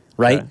tattoo,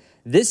 right? Okay.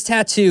 This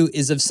tattoo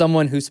is of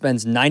someone who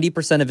spends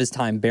 90% of his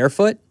time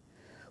barefoot,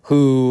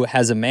 who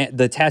has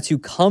the tattoo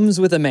comes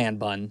with a man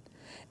bun,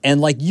 and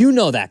like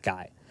that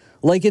guy.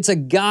 Like it's a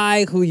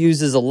guy who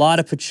uses a lot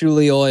of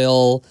patchouli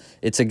oil.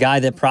 It's a guy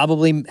that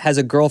probably has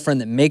a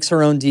girlfriend that makes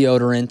her own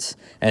deodorant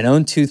and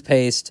own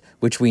toothpaste,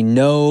 which we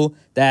know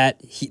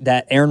that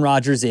that Aaron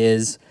Rodgers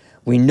is.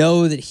 We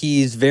know that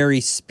he's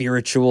very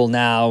spiritual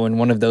now, and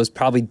one of those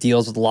probably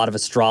deals with a lot of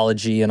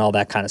astrology and all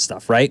that kind of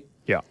stuff, right?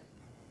 Yeah.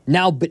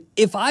 Now, but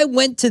if I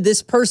went to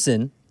this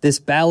person, this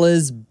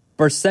Balaz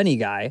Berseni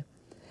guy,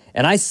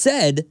 and I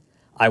said,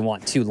 I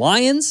want two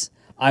lions,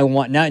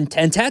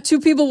 and tattoo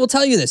people will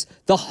tell you this,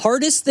 the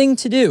hardest thing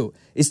to do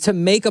is to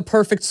make a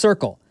perfect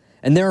circle.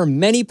 And there are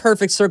many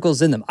perfect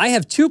circles in them. I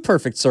have two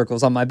perfect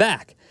circles on my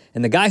back.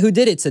 And the guy who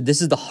did it said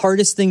this is the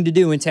hardest thing to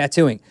do in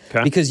tattooing.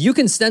 Okay. Because you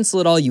can stencil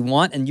it all you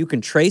want and you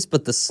can trace,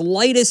 but the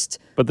slightest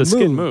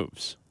skin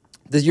moves.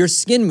 Your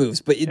skin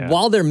moves, but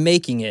while they're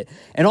making it,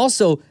 and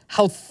also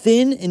how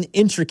thin and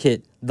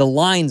intricate the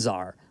lines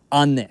are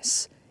on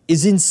this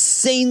is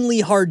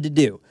insanely hard to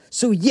do.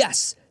 So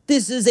yes,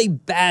 this is a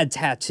bad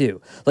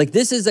tattoo. Like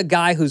this is a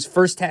guy whose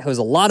first tattoo has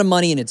a lot of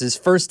money and it's his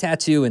first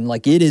tattoo, and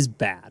like it is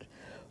bad.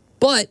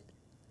 But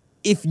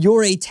if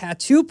you're a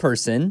tattoo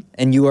person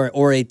and you are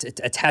a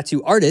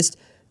tattoo artist,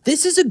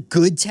 this is a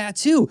good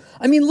tattoo.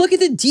 I mean, look at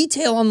the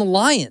detail on the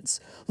lions.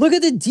 Look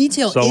at the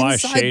detail inside. A lot of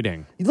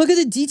shading. Look at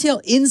the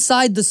detail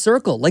inside the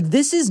circle. Like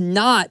this is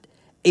not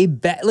a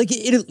bad. Like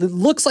it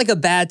looks like a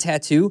bad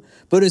tattoo,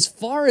 but as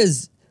far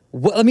as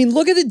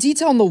look at the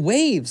detail on the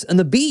waves and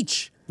the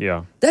beach.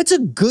 Yeah, that's a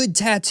good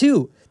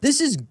tattoo.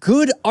 This is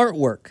good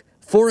artwork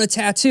for a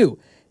tattoo.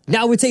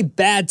 Now it's a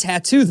bad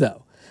tattoo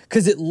though,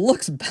 because it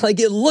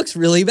looks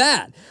really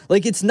bad.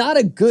 Like it's not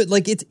a good.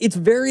 Like it's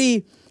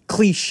very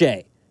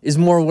cliche is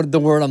more what the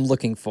word I'm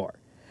looking for.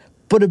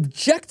 But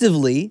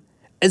objectively,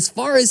 as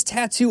far as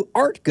tattoo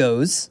art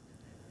goes,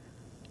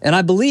 and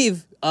I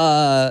believe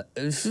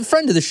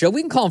friend of the show,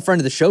 we can call him friend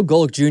of the show,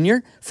 Golick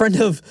Jr., friend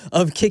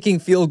of kicking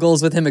field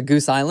goals with him at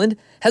Goose Island,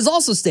 has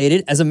also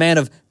stated, as a man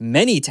of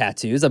many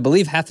tattoos, I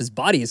believe half his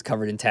body is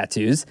covered in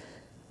tattoos,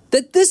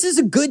 that this is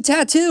a good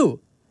tattoo.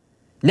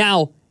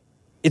 Now,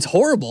 it's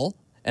horrible,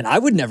 and I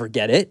would never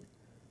get it,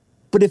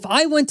 but if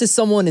I went to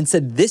someone and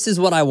said, this is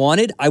what I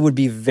wanted, I would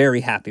be very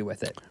happy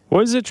with it.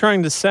 What is it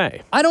trying to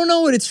say? I don't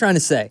know what it's trying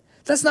to say.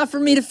 That's not for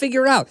me to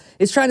figure out.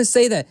 It's trying to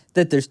say that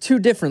there's two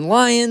different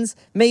lions,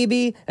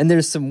 maybe, and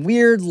there's some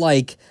weird,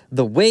 like,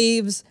 the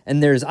waves,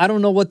 and there's, I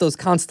don't know what those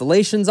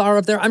constellations are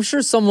up there. I'm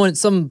sure someone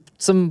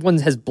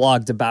has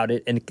blogged about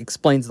it and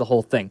explains the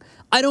whole thing.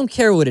 I don't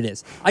care what it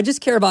is. I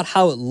just care about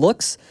how it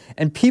looks,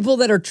 and people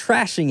that are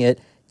trashing it,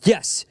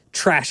 yes,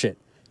 trash it.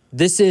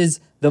 This is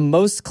the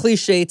most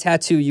cliche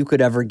tattoo you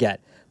could ever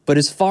get. But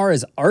as far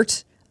as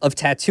art of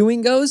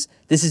tattooing goes,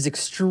 this is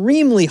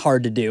extremely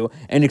hard to do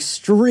and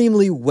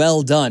extremely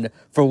well done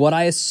for what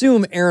I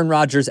assume Aaron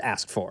Rodgers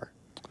asked for.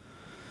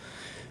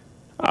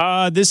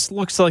 This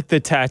looks like the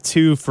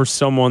tattoo for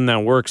someone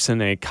that works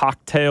in a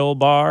cocktail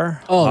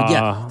bar. Oh,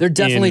 yeah. They're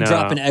definitely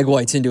dropping egg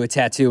whites into a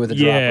tattoo with a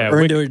dropper.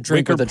 Or into a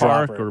drink Wicker with a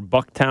Park dropper. Or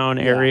Bucktown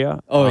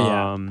area. Oh,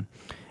 yeah.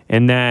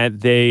 And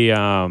that they...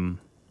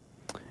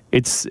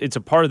 It's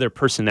a part of their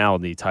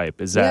personality type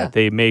is that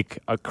they make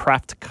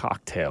craft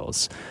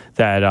cocktails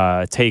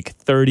that take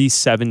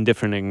 37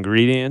 different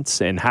ingredients,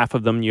 and half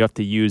of them you have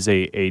to use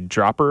a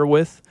dropper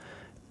with.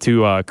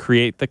 to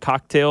create the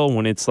cocktail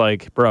when it's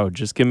like, bro,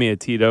 just give me a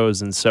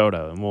Tito's and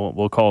soda and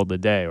we'll call it a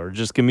day, or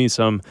just give me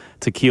some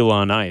tequila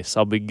on ice.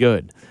 I'll be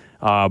good.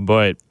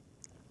 But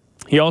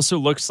he also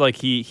looks like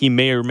he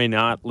may or may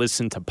not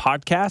listen to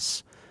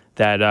podcasts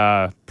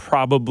that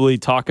probably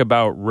talk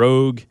about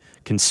rogue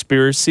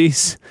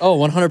conspiracies. Oh,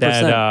 100%.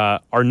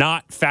 That are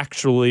not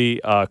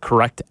factually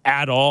correct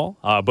at all.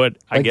 But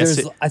I guess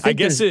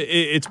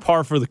it's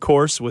par for the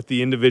course with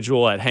the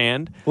individual at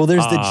hand. Well,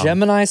 there's the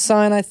Gemini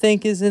sign, I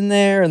think, is in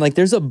there. And like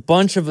there's a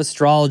bunch of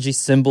astrology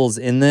symbols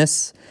in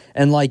this.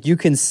 And like you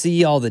can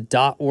see all the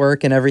dot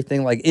work and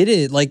everything. Like it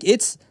is like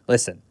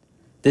listen,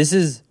 this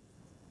is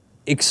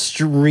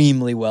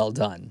extremely well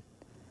done.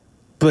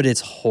 But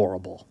it's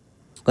horrible.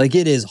 Like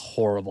it is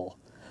horrible.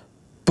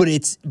 But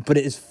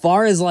as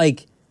far as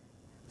like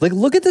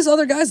look at this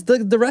other guy's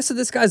the rest of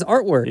this guy's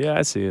artwork. Yeah,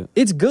 I see it.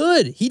 It's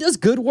good. He does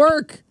good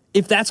work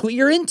if that's what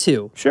you're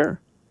into. Sure.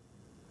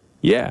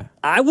 Yeah.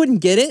 I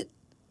wouldn't get it,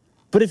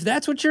 but if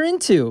that's what you're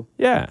into.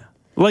 Yeah.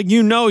 Like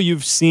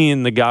you've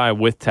seen the guy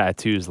with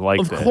tattoos like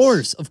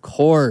this. Of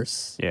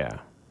course. Yeah.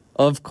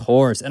 Of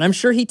course. And I'm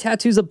sure he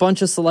tattoos a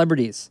bunch of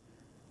celebrities.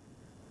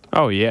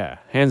 Oh yeah,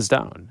 hands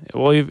down.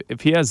 Well, if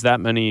he has that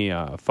many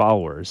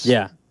followers.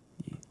 Yeah.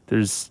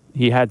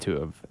 He had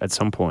to have at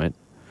some point.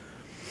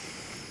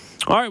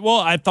 All right, well,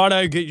 I thought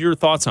I'd get your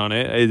thoughts on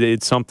it.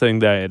 It's something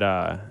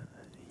that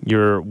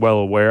you're well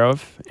aware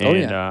of,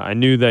 and I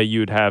knew that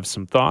you'd have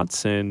some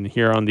thoughts. And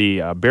here on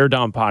the Bear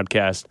Down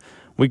podcast,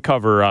 we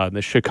cover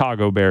the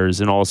Chicago Bears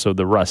and also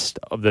the rest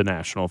of the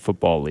National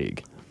Football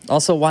League.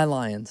 Also, why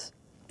Lions?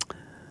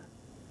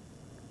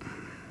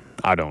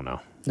 I don't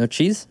know. No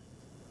cheese?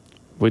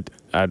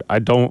 I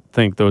don't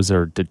think those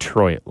are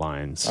Detroit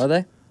Lions. Are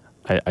they?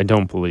 I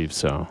don't believe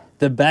so.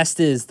 The best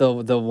is the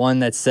one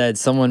that said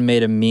someone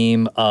made a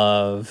meme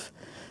of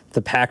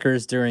the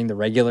Packers during the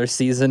regular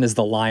season is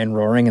the lion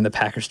roaring, and the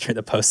Packers during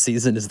the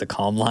postseason is the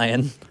calm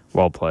lion.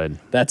 Well played.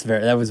 I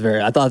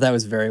thought that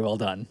was very well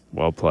done.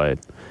 Well played.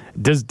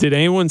 Did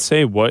anyone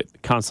say what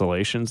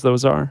constellations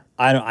those are?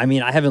 I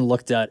mean, I haven't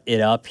looked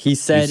it up. He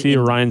said. You see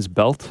Orion's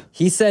belt?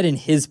 He said in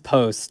his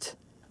post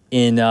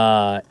in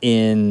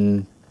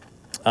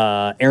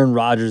Aaron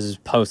Rodgers'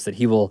 post that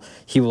he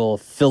will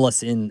fill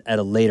us in at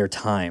a later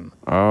time.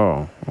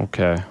 Oh,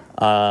 okay.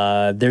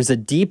 There's a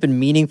deep and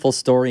meaningful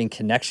story and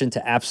connection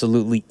to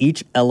absolutely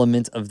each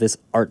element of this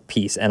art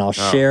piece, and I'll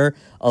share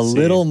a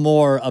little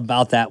more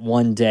about that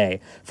one day.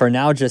 For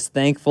now, just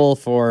thankful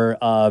for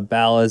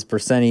Balaz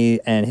Berseni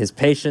and his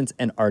patience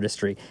and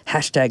artistry.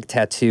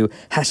 #tattoo,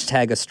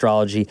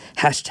 #astrology,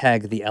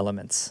 #the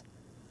elements.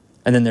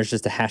 And then there's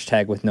just a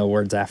hashtag with no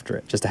words after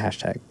it, just a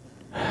hashtag.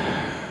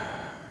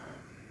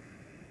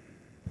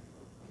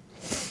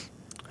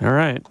 All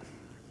right.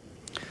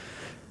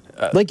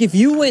 Like if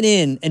you went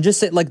in and just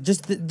said, like,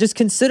 just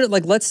consider,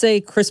 like, let's say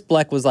Chris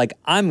Bleck was like,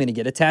 I'm going to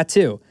get a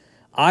tattoo.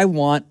 I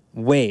want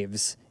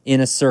waves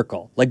in a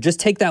circle. Like, just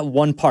take that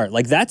one part.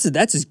 Like, that's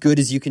as good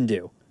as you can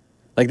do.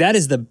 Like, that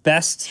is the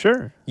best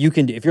you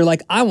can do. If you're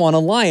like, I want a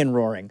lion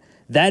roaring,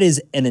 that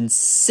is an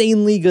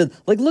insanely good,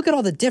 like, look at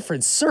all the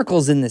different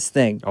circles in this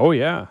thing. Oh,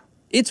 yeah.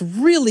 It's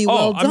really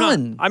well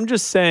done. I'm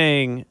just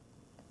saying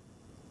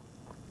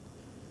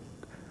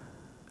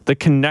the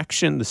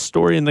connection, the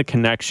story and the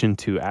connection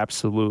to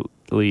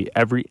absolutely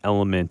every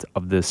element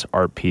of this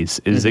art piece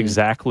is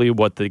exactly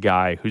what the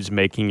guy who's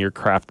making your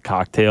craft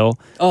cocktail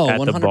at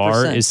 100%. The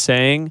bar is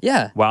saying.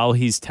 Yeah. While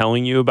he's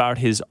telling you about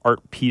his art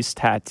piece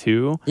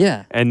tattoo.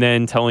 Yeah. And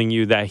then telling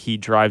you that he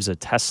drives a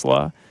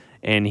Tesla,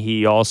 and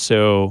he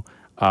also,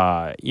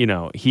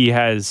 he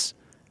has,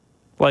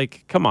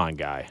 like, come on,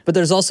 guy. But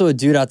there's also a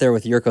dude out there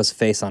with Yurko's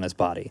face on his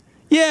body.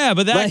 Yeah,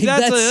 but that's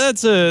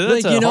a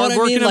like, you know what I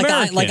mean?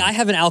 American. I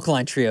have an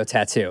Alkaline Trio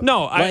tattoo.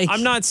 No,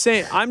 I'm not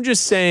saying. I'm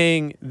just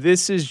saying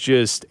this is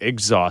just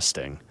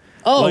exhausting.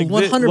 Oh,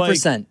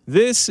 100%.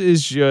 This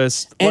is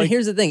just. And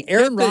here's the thing,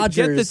 Aaron Rodgers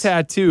get the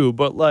tattoo,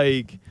 but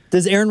like,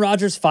 does Aaron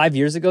Rodgers 5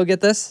 years ago get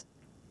this?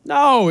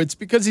 No, it's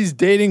because he's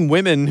dating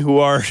women who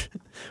are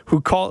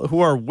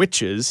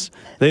witches.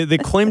 They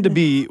claim to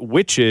be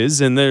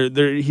witches, and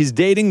he's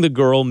dating the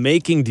girl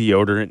making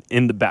deodorant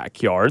in the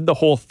backyard. The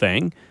whole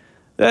thing.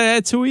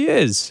 That's who he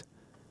is.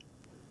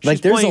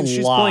 She's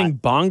playing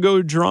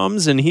bongo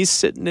drums, and he's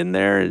sitting in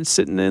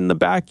the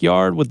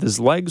backyard with his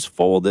legs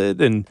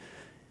folded, and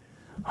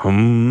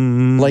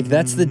like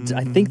I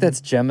think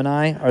that's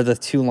Gemini, are the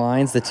two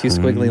lines, the two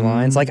squiggly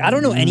lines. Like, I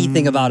don't know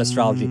anything about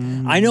astrology.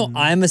 I know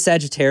I'm a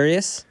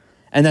Sagittarius,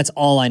 and that's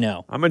all I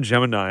know. I'm a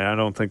Gemini. I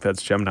don't think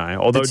that's Gemini.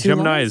 Although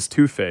Gemini is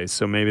two-faced,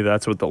 so maybe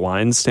that's what the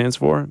line stands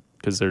for,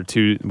 because they're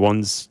two.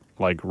 One's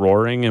like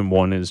roaring, and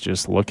one is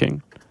just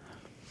looking.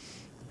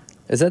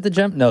 Is that the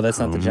Gem? No, that's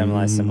not the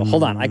Gemini symbol.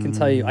 Hold on, I can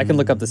tell you. I can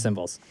look up the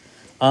symbols.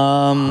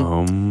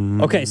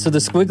 Okay, so the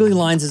squiggly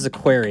lines is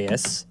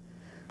Aquarius.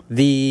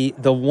 The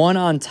one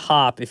on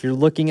top, if you're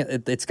looking at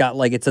it, it's got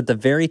like, it's at the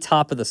very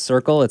top of the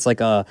circle. It's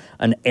like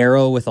an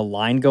arrow with a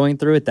line going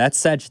through it. That's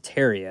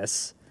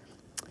Sagittarius.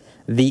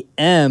 The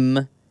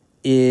M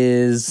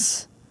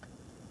is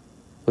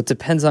It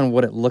depends on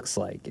what it looks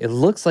like. It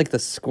looks like the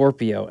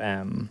Scorpio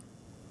M.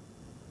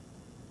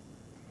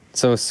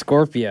 So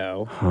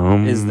Scorpio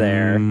is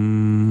there. I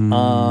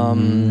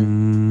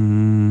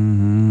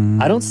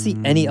don't see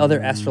any other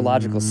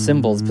astrological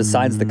symbols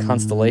besides the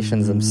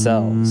constellations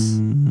themselves.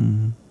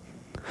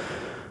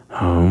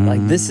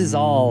 Like, this is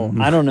all,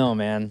 I don't know,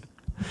 man.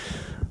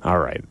 All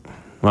right.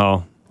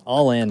 Well,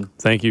 all in.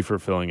 Thank you for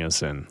filling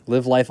us in.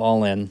 Live life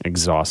all in.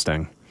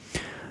 Exhausting.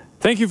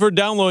 Thank you for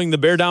downloading the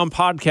Bear Down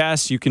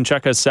podcast. You can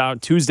check us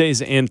out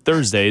Tuesdays and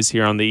Thursdays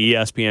here on the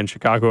ESPN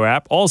Chicago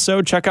app.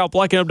 Also, check out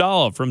Black and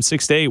Abdallah from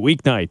 6 to 8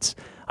 weeknights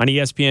on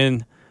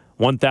ESPN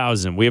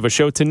 1000. We have a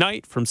show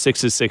tonight from 6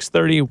 to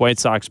 6:30, White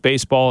Sox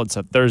baseball. It's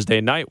a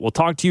Thursday night. We'll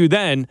talk to you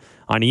then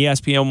on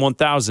ESPN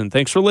 1000.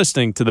 Thanks for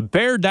listening to the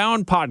Bear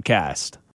Down podcast.